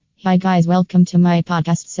Hi guys, welcome to my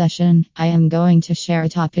podcast session. I am going to share a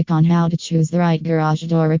topic on how to choose the right garage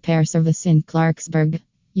door repair service in Clarksburg.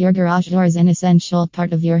 Your garage door is an essential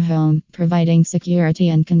part of your home, providing security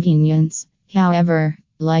and convenience. However,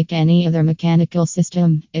 like any other mechanical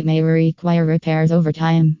system, it may require repairs over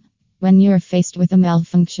time. When you're faced with a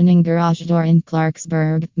malfunctioning garage door in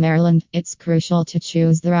Clarksburg, Maryland, it's crucial to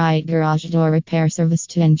choose the right garage door repair service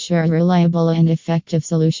to ensure a reliable and effective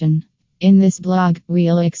solution. In this blog,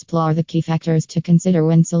 we'll explore the key factors to consider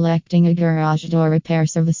when selecting a garage door repair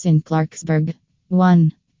service in Clarksburg.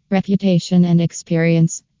 1. Reputation and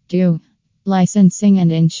experience. 2. Licensing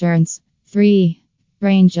and insurance. 3.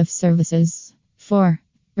 Range of services. 4.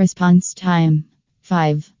 Response time.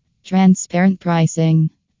 5. Transparent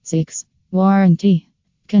pricing. 6. Warranty.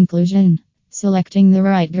 Conclusion. Selecting the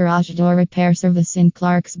right garage door repair service in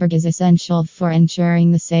Clarksburg is essential for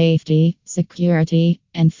ensuring the safety, security,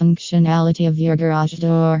 and functionality of your garage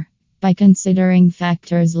door. By considering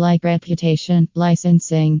factors like reputation,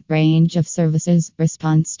 licensing, range of services,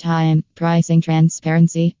 response time, pricing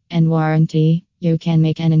transparency, and warranty, you can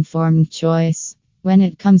make an informed choice. When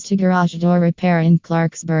it comes to garage door repair in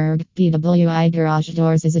Clarksburg, PWI Garage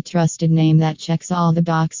Doors is a trusted name that checks all the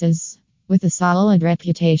boxes. With a solid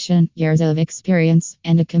reputation, years of experience,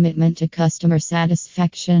 and a commitment to customer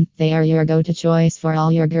satisfaction, they are your go-to choice for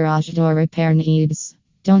all your garage door repair needs.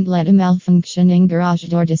 Don't let a malfunctioning garage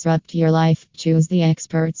door disrupt your life. Choose the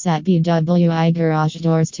experts at PWI Garage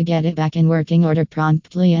Doors to get it back in working order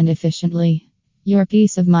promptly and efficiently. Your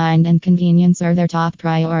peace of mind and convenience are their top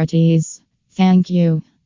priorities. Thank you.